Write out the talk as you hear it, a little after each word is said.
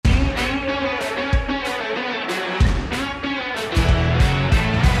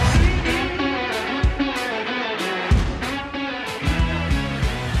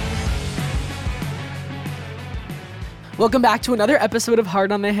Welcome back to another episode of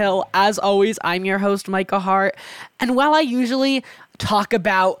Hart on the Hill. As always, I'm your host, Micah Hart. And while I usually talk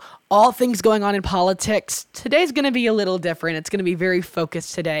about all things going on in politics, today's going to be a little different. It's going to be very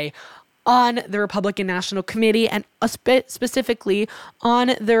focused today on the Republican National Committee and specifically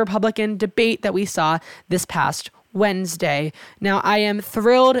on the Republican debate that we saw this past Wednesday. Now, I am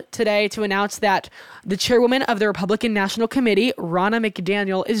thrilled today to announce that the chairwoman of the Republican National Committee, Ronna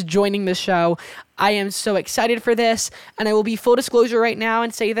McDaniel, is joining the show. I am so excited for this, and I will be full disclosure right now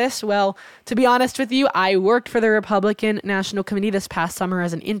and say this. Well, to be honest with you, I worked for the Republican National Committee this past summer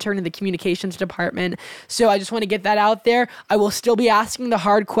as an intern in the communications department, so I just want to get that out there. I will still be asking the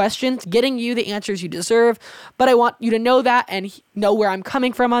hard questions, getting you the answers you deserve, but I want you to know that and know where I'm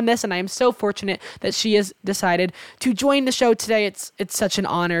coming from on this, and I am so fortunate that she has decided to join the show today. It's such an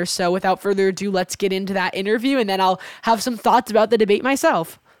honor, so without further ado, let's get into that interview, and then I'll have some thoughts about the debate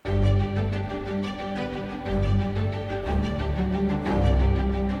myself.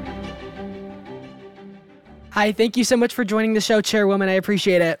 Hi, thank you so much for joining the show, Chairwoman. I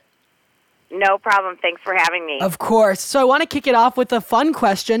appreciate it. No problem. Thanks for having me. Of course. So I want to kick it off with a fun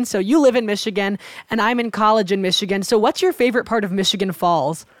question. So you live in Michigan, and I'm in college in Michigan. So what's your favorite part of Michigan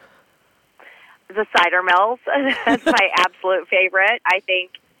Falls? The cider mills. That's my absolute favorite. I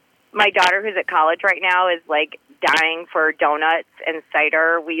think my daughter, who's at college right now, is like dying for donuts and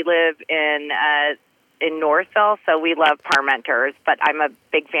cider. We live in Northville, so we love Parmenters, but I'm a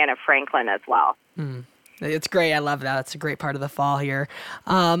big fan of Franklin as well. It's great. I love that. It's a great part of the fall here.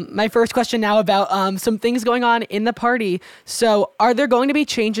 My first question now about some things going on in the party. So are there going to be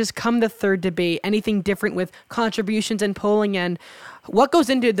changes come the third debate? Anything different with contributions and polling? And what goes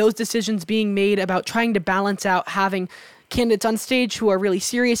into those decisions being made about trying to balance out having candidates on stage who are really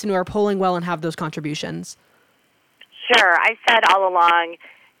serious and who are polling well and have those contributions? Sure. I said all along,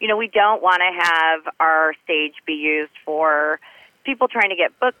 we don't want to have our stage be used for people trying to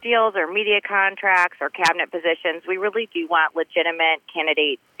get book deals or media contracts or cabinet positions. We really do want legitimate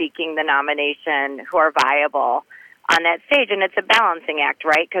candidates seeking the nomination who are viable on that stage. And it's a balancing act,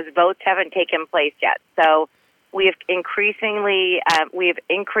 right? Because votes haven't taken place yet. So we've increased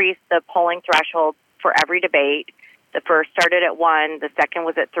the polling threshold for every debate. The first started at 1, the second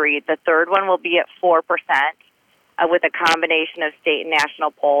was at 3, the third one will be at 4%. With a combination of state and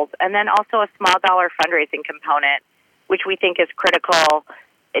national polls, and then also a small dollar fundraising component, which we think is critical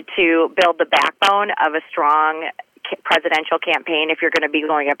to build the backbone of a strong presidential campaign. If you're going to be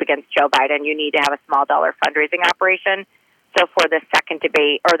going up against Joe Biden, you need to have a small dollar fundraising operation. So for the second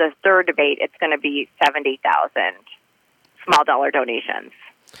debate, or the third debate, it's going to be 70,000 small dollar donations.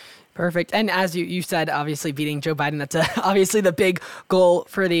 Perfect. And as you said, obviously beating Joe Biden, that's obviously the big goal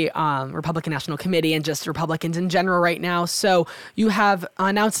for the Republican National Committee and just Republicans in general right now. So you have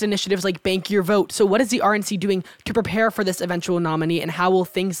announced initiatives like Bank Your Vote. So what is the RNC doing to prepare for this eventual nominee, and how will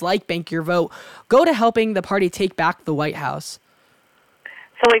things like Bank Your Vote go to helping the party take back the White House?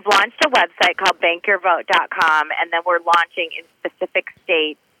 So we've launched a website called bankyourvote.com, and then we're launching in specific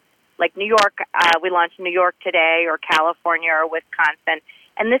states like New York. We launched New York today, or California, or Wisconsin.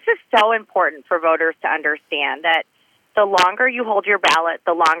 And this is so important for voters to understand, that the longer you hold your ballot,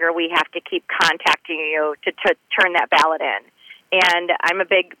 the longer we have to keep contacting you to turn that ballot in. And I'm a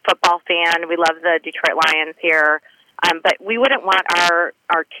big football fan. We love the Detroit Lions here. But we wouldn't want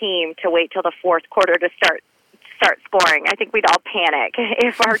our team to wait till the fourth quarter to start scoring. I think we'd all panic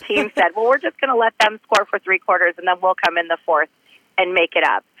if our team said, well, we're just going to let them score for 3 quarters and then we'll come in the fourth and make it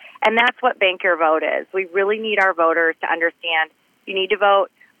up. And that's what Bank Your Vote is. We really need our voters to understand you need to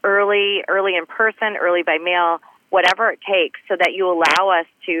vote early in person, early by mail, whatever it takes, so that you allow us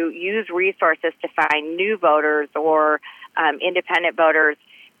to use resources to find new voters or independent voters.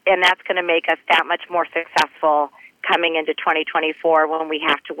 And that's going to make us that much more successful coming into 2024 when we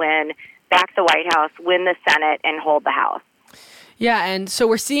have to win back the White House, win the Senate, and hold the House. Yeah, and so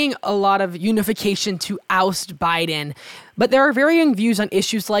we're seeing a lot of unification to oust Biden, but there are varying views on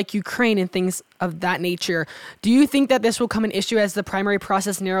issues like Ukraine and things of that nature. Do you think that this will become an issue as the primary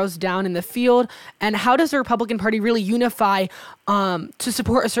process narrows down in the field? And how does the Republican Party really unify to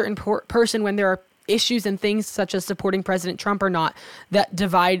support a certain person when there are issues and things such as supporting President Trump or not that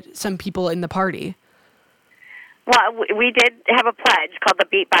divide some people in the party? Well, we did have a pledge called the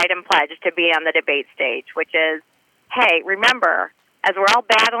Beat Biden Pledge to be on the debate stage, which is, hey, remember, as we're all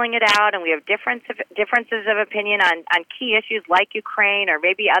battling it out and we have differences of opinion on key issues like Ukraine or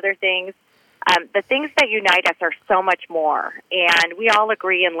maybe other things, the things that unite us are so much more. And we all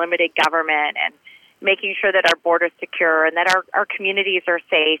agree in limited government and making sure that our border's secure and that our communities are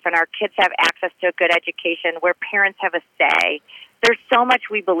safe and our kids have access to a good education where parents have a say. there's so much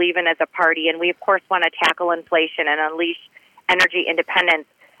we believe in as a party, and we, of course, want to tackle inflation and unleash energy independence.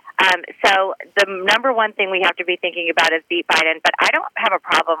 So the number one thing we have to be thinking about is beat Biden, but I don't have a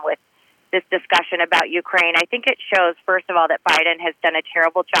problem with this discussion about Ukraine. I think it shows, first of all, that Biden has done a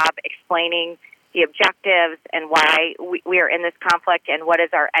terrible job explaining the objectives and why we are in this conflict and what is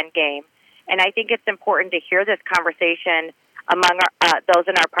our end game. And I think it's important to hear this conversation among those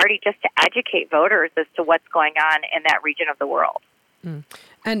in our party just to educate voters as to what's going on in that region of the world.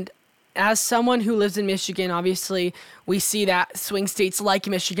 And as someone who lives in Michigan, obviously, we see that swing states like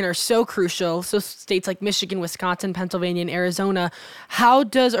Michigan are so crucial. So states like Michigan, Wisconsin, Pennsylvania, and Arizona. How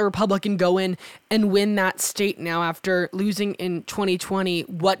does a Republican go in and win that state now after losing in 2020?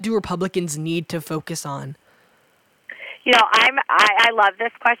 What do Republicans need to focus on? You know, I love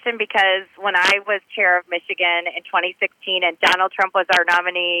this question because when I was chair of Michigan in 2016 and Donald Trump was our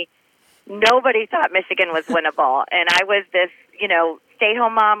nominee, nobody thought Michigan was winnable. And I was this,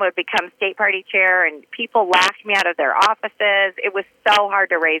 stay-home mom would become state party chair, and people laughed me out of their offices. It was so hard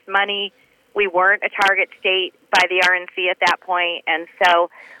to raise money. We weren't a target state by the RNC at that point. And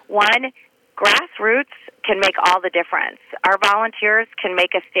so, one, grassroots can make all the difference. Our volunteers can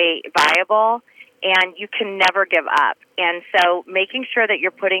make a state viable, and you can never give up. And so making sure that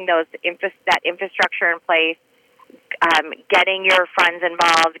you're putting that infrastructure in place, getting your friends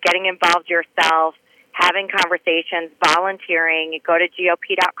involved, getting involved yourself, having conversations, volunteering, go to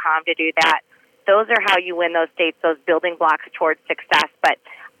GOP.com to do that. Those are how you win those states, those building blocks towards success. But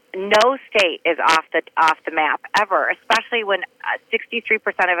no state is off the map ever, especially when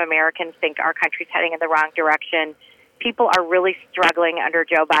 63% of Americans think our country's heading in the wrong direction. People are really struggling under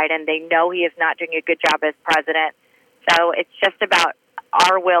Joe Biden. They know he is not doing a good job as president. So it's just about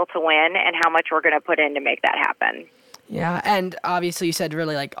our will to win and how much we're going to put in to make that happen. Yeah, and obviously you said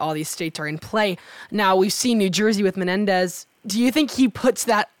really like all these states are in play. Now we've seen New Jersey with Menendez. Do you think he puts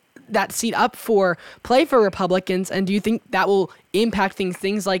that seat up for play for Republicans, and do you think that will impact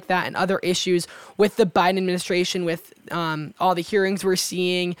things like that and other issues with the Biden administration, with all the hearings we're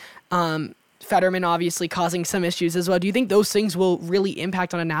seeing, Fetterman obviously causing some issues as well? Do you think those things will really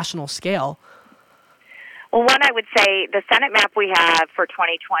impact on a national scale? Well, one, I would say the Senate map we have for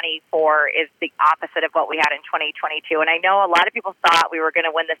 2024 is the opposite of what we had in 2022. And I know a lot of people thought we were going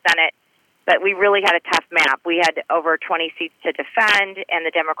to win the Senate, but we really had a tough map. We had over 20 seats to defend, and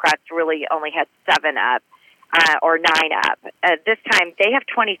the Democrats really only had 7 up or 9 up. This time, they have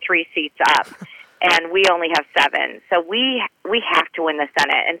 23 seats up, and we only have 7. So we have to win the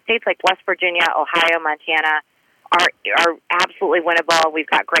Senate. And states like West Virginia, Ohio, Montana are absolutely winnable.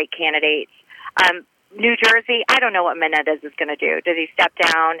 We've got great candidates. New Jersey, I don't know what Menendez is going to do. Does he step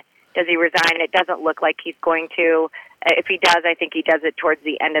down? Does he resign? It doesn't look like he's going to. If he does, I think he does it towards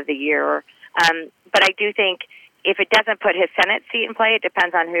the end of the year. But I do think if it doesn't put his Senate seat in play, it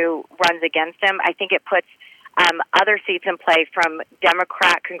depends on who runs against him. I think it puts other seats in play from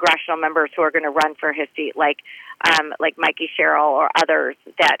Democrat congressional members who are going to run for his seat, like Mikey Sherrill or others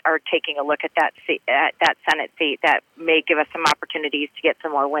that are taking a look at that seat, that Senate seat that may give us some opportunities to get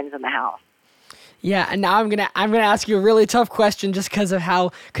some more wins in the House. Yeah, and now I'm gonna ask you a really tough question just because of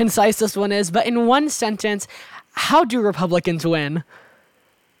how concise this one is. But in one sentence, how do Republicans win?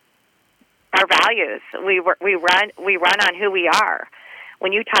 Our values. We run on who we are.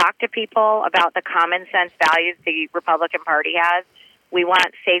 When you talk to people about the common sense values the Republican Party has, we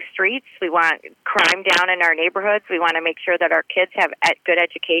want safe streets. We want crime down in our neighborhoods. We want to make sure that our kids have good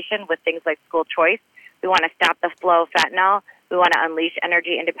education with things like school choice. We want to stop the flow of fentanyl. We want to unleash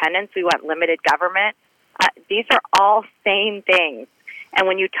energy independence. We want limited government. These are all same things. And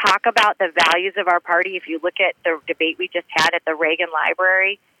when you talk about the values of our party, if you look at the debate we just had at the Reagan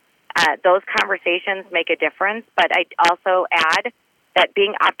Library, those conversations make a difference. But I'd also add that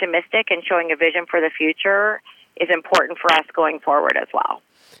being optimistic and showing a vision for the future is important for us going forward as well.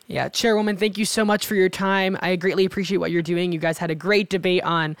 Yeah, Chairwoman, thank you so much for your time. I greatly appreciate what you're doing. You guys had a great debate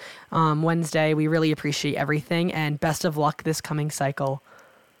on Wednesday. We really appreciate everything, and best of luck this coming cycle.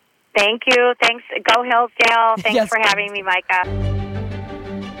 Thank you. Thanks. Go Hillsdale. Thanks Yes, for having me, Micah.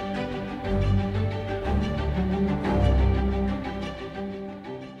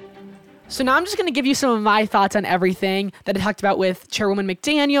 So now I'm just going to give you some of my thoughts on everything that I talked about with Chairwoman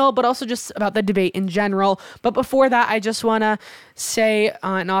McDaniel, but also just about the debate in general. But before that, I just want to say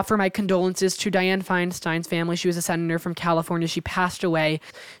and offer my condolences to Dianne Feinstein's family. She was a senator from California. She passed away.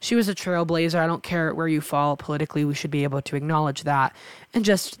 She was a trailblazer. I don't care where you fall politically. We should be able to acknowledge that and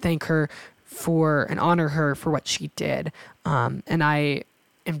just thank her for and honor her for what she did. And I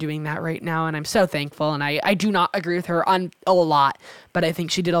am doing that right now, and I'm so thankful. And I do not agree with her on a lot, but I think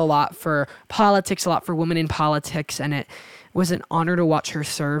she did a lot for politics, a lot for women in politics, and it was an honor to watch her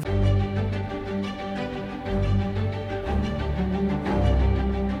serve.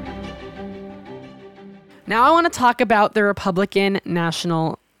 Now I want to talk about the Republican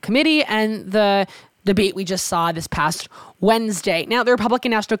National Committee and the debate we just saw this past Wednesday. Now, the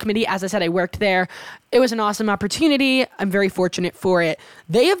Republican National Committee, as I said, I worked there. It was an awesome opportunity. I'm very fortunate for it.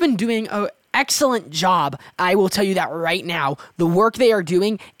 They have been doing an excellent job. I will tell you that right now. The work they are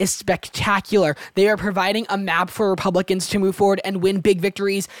doing is spectacular. They are providing a map for Republicans to move forward and win big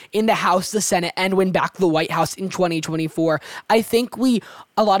victories in the House, the Senate, and win back the White House in 2024. I think we,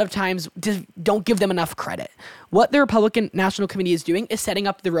 a lot of times, don't give them enough credit. What the Republican National Committee is doing is setting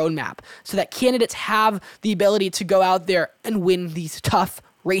up the roadmap so that candidates have the ability to go out there and win these tough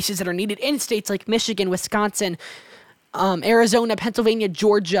races that are needed in states like Michigan, Wisconsin, Arizona, Pennsylvania,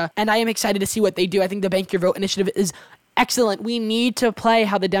 Georgia, and I am excited to see what they do. I think the Bank Your Vote initiative is excellent. We need to play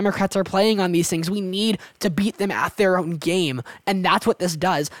how the Democrats are playing on these things. We need to beat them at their own game, and that's what this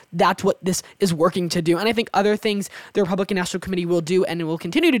does. That's what this is working to do, and I think other things the Republican National Committee will do and will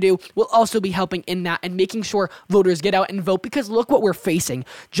continue to do will also be helping in that and making sure voters get out and vote, because look what we're facing.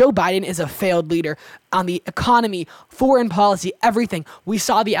 Joe Biden is a failed leader on the economy, foreign policy, everything. We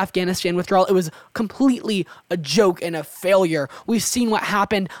saw the Afghanistan withdrawal. It was completely a joke and a failure. We've seen what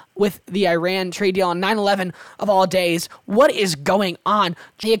happened with the Iran trade deal on 9/11 of all days. What is going on?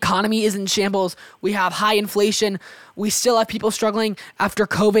 The economy is in shambles. We have high inflation. We still have people struggling after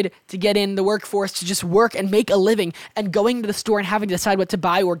COVID to get in the workforce, to just work and make a living, and going to the store and having to decide what to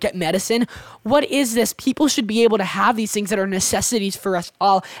buy or get medicine. What is this? People should be able to have these things that are necessities for us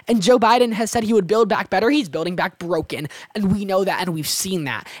all. And Joe Biden has said he would build back better. He's building back broken. And we know that, and we've seen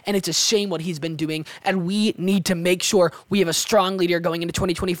that. And it's a shame what he's been doing. And we need to make sure we have a strong leader going into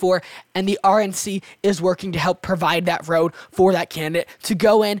 2024. And the RNC is working to help provide that road for that candidate to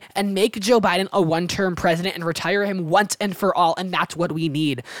go in and make Joe Biden a one-term president and retire him once and for all, and that's what we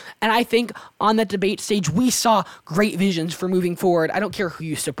need. And I think on the debate stage, we saw great visions for moving forward. I don't care who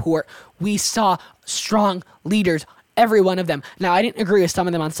you support. We saw strong leaders, every one of them. Now, I didn't agree with some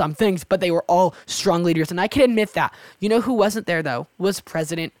of them on some things, but they were all strong leaders, and I can admit that. You know who wasn't there, though, was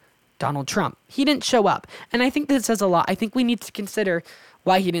President Donald Trump. He didn't show up, and I think that says a lot. I think we need to consider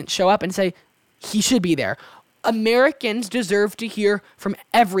why he didn't show up and say he should be there. Americans deserve to hear from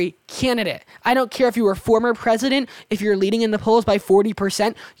every candidate. I don't care if you were former president, if you're leading in the polls by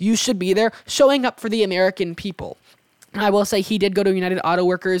 40%, you should be there showing up for the American people. I will say he did go to a United Auto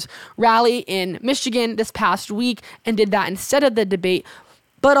Workers rally in Michigan this past week and did that instead of the debate,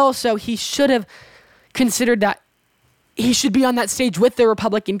 but also he should have considered that he should be on that stage with the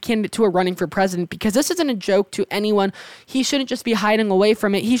Republican candidate who are running for president, because this isn't a joke to anyone. He shouldn't just be hiding away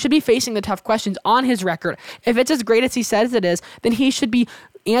from it. He should be facing the tough questions on his record. If it's as great as he says it is, then he should be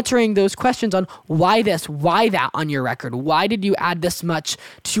answering those questions on why this, why that on your record. Why did you add this much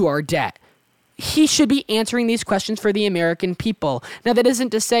to our debt? He should be answering these questions for the American people. Now, that isn't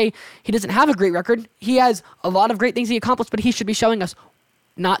to say he doesn't have a great record. He has a lot of great things he accomplished, but he should be showing us,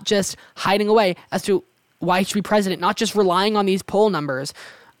 not just hiding away as to why he should be president, not just relying on these poll numbers.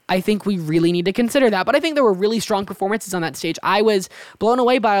 I think we really need to consider that. But I think there were really strong performances on that stage. I was blown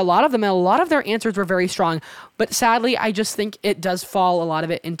away by a lot of them, and a lot of their answers were very strong. But sadly, I just think it does fall, a lot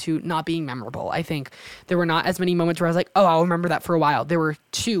of it, into not being memorable. I think there were not as many moments where I was like, oh, I'll remember that for a while. There were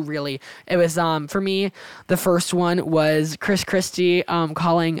two, really. It was, for me, the first one was Chris Christie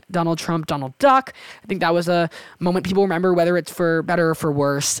calling Donald Trump Donald Duck. I think that was a moment people remember, whether it's for better or for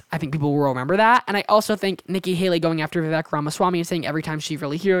worse. I think people will remember that. And I also think Nikki Haley going after Vivek Ramaswamy and saying every time she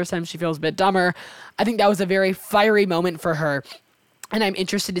really hears him, she feels a bit dumber. I think that was a very fiery moment for her. And I'm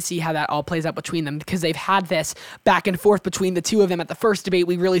interested to see how that all plays out between them, because they've had this back and forth between the two of them. At the first debate,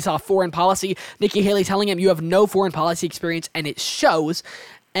 we really saw foreign policy. Nikki Haley telling him, you have no foreign policy experience, and it shows.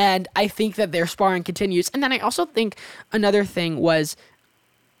 And I think that their sparring continues. And then I also think another thing was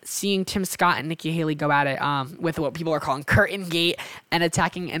seeing Tim Scott and Nikki Haley go at it with what people are calling curtain gate and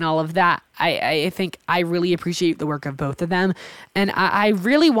attacking and all of that. I think I really appreciate the work of both of them. And I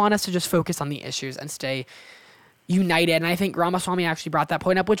really want us to just focus on the issues and stay united. And I think Ramaswamy actually brought that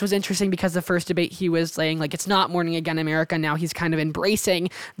point up, which was interesting, because the first debate he was saying, like, it's not morning again America. Now he's kind of embracing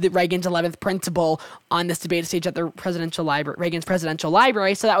the Reagan's 11th principle on this debate stage at the presidential library, Reagan's presidential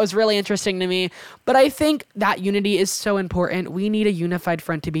library. So that was really interesting to me. But I think that unity is so important. We need a unified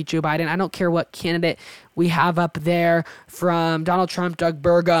front to beat Joe Biden. I don't care what candidate we have up there, from Donald Trump, Doug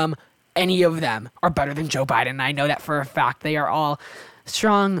Burgum, any of them are better than Joe Biden. I know that for a fact. They are all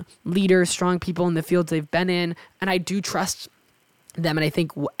strong leaders, strong people in the fields they've been in. And I do trust them, and I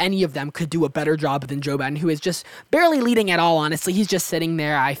think any of them could do a better job than Joe Biden, who is just barely leading at all, honestly. He's just sitting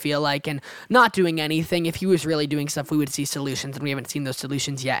there, I feel like, and not doing anything. If he was really doing stuff, we would see solutions, and we haven't seen those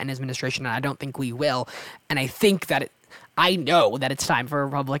solutions yet in his administration, and I don't think we will. And I think that I know that it's time for a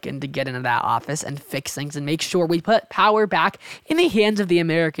Republican to get into that office and fix things and make sure we put power back in the hands of the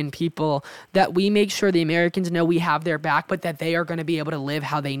American people, that we make sure the Americans know we have their back, but that they are going to be able to live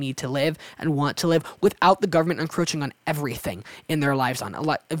how they need to live and want to live without the government encroaching on everything in their lives, on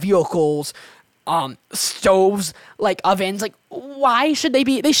vehicles, stoves, like ovens. Like, why should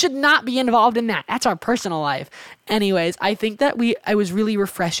they should not be involved in that. That's our personal life. Anyways, I think that it was really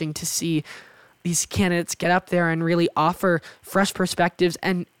refreshing to see these candidates get up there and really offer fresh perspectives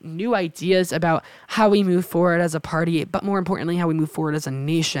and new ideas about how we move forward as a party, but more importantly, how we move forward as a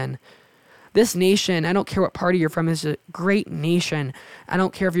nation. This nation, I don't care what party you're from, is a great nation. I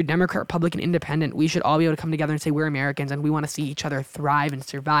don't care if you're Democrat, Republican, Independent. We should all be able to come together and say we're Americans and we want to see each other thrive and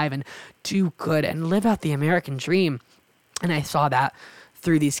survive and do good and live out the American dream. And I saw that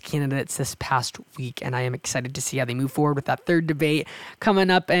through these candidates this past week, and I am excited to see how they move forward with that third debate coming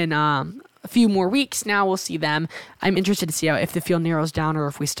up in a few more weeks. Now we'll see them. I'm interested to see if the field narrows down or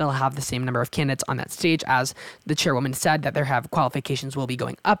if we still have the same number of candidates on that stage. As the chairwoman said, that qualifications will be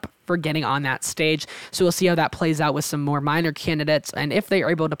going up for getting on that stage. So we'll see how that plays out with some more minor candidates, and if they are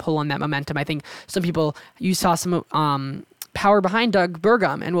able to pull on that momentum. I think you saw some power behind Doug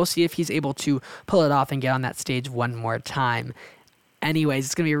Burgum, and we'll see if he's able to pull it off and get on that stage one more time. Anyways,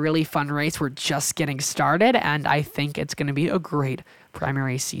 it's going to be a really fun race. We're just getting started, and I think it's going to be a great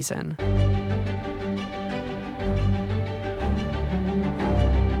primary season.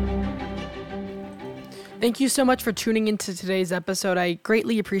 Thank you so much for tuning into today's episode. I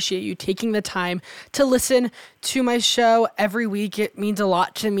greatly appreciate you taking the time to listen to my show every week. It means a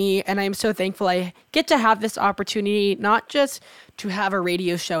lot to me, and I'm so thankful I get to have this opportunity, not just to have a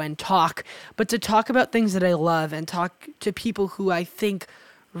radio show and talk, but to talk about things that I love and talk to people who I think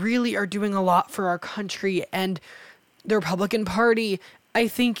really are doing a lot for our country and the Republican Party. I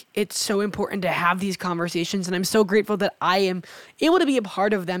think it's so important to have these conversations, and I'm so grateful that I am able to be a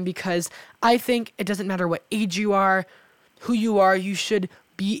part of them, because I think it doesn't matter what age you are, who you are, you should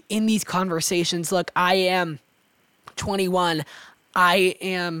be in these conversations. Look, I am 21. I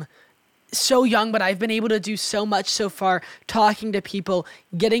am so young, but I've been able to do so much so far, talking to people,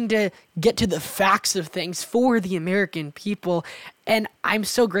 getting to get to the facts of things for the American people. And I'm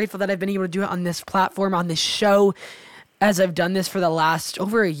so grateful that I've been able to do it on this platform, on this show, as I've done this for the last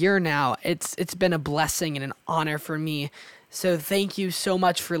over a year now. It's been a blessing and an honor for me. So thank you so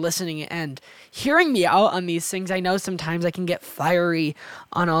much for listening and hearing me out on these things. I know sometimes I can get fiery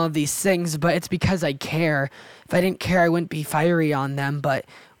on all of these things, but it's because I care. If I didn't care, I wouldn't be fiery on them. But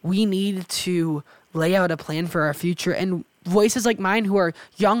we need to lay out a plan for our future, and voices like mine, who are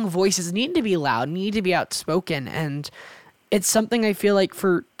young voices, need to be loud, need to be outspoken. And it's something I feel like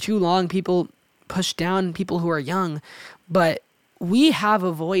for too long people push down people who are young, but we have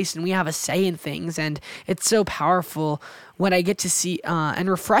a voice and we have a say in things, and it's so powerful when I get to see and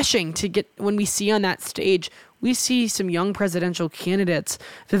refreshing to get when we see on that stage. We see some young presidential candidates.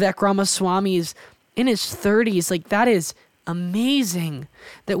 Vivek Ramaswamy's in his 30s. Like, that is amazing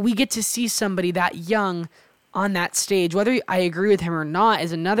that we get to see somebody that young on that stage. Whether I agree with him or not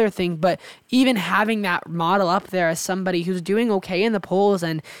is another thing, but even having that model up there as somebody who's doing okay in the polls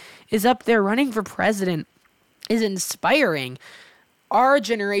and is up there running for president is inspiring. Our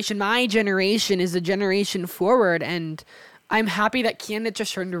generation, my generation, is a generation forward, and I'm happy that candidates are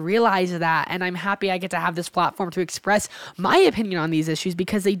starting to realize that, and I'm happy I get to have this platform to express my opinion on these issues,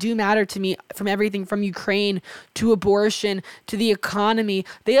 because they do matter to me, from everything from Ukraine to abortion to the economy.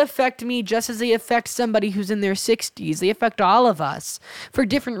 They affect me just as they affect somebody who's in their 60s. They affect all of us for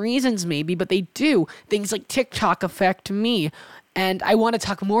different reasons maybe, but they do. Things like TikTok affect me. And I want to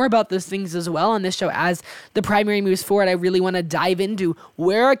talk more about those things as well on this show as the primary moves forward. I really want to dive into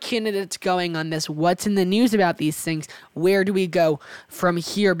where are candidates going on this, what's in the news about these things, where do we go from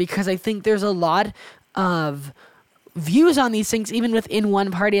here, because I think there's a lot of views on these things, even within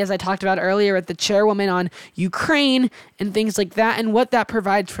one party, as I talked about earlier with the chairwoman on Ukraine and things like that, and what that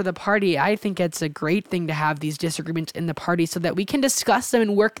provides for the party. I think it's a great thing to have these disagreements in the party so that we can discuss them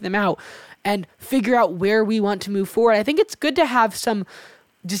and work them out and figure out where we want to move forward. I think it's good to have some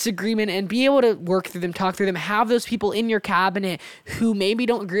disagreement and be able to work through them, talk through them, have those people in your cabinet who maybe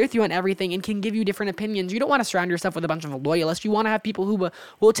don't agree with you on everything and can give you different opinions. You don't want to surround yourself with a bunch of loyalists. You want to have people who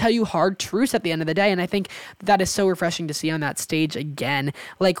will tell you hard truths at the end of the day. And I think that is so refreshing to see on that stage again,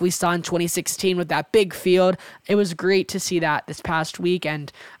 like we saw in 2016 with that big field. It was great to see that this past week,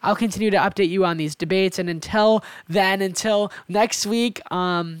 and I'll continue to update you on these debates. And until next week,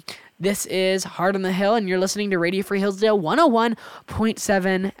 this is Hard on the Hill, and you're listening to Radio Free Hillsdale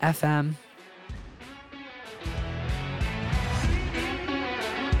 101.7 FM.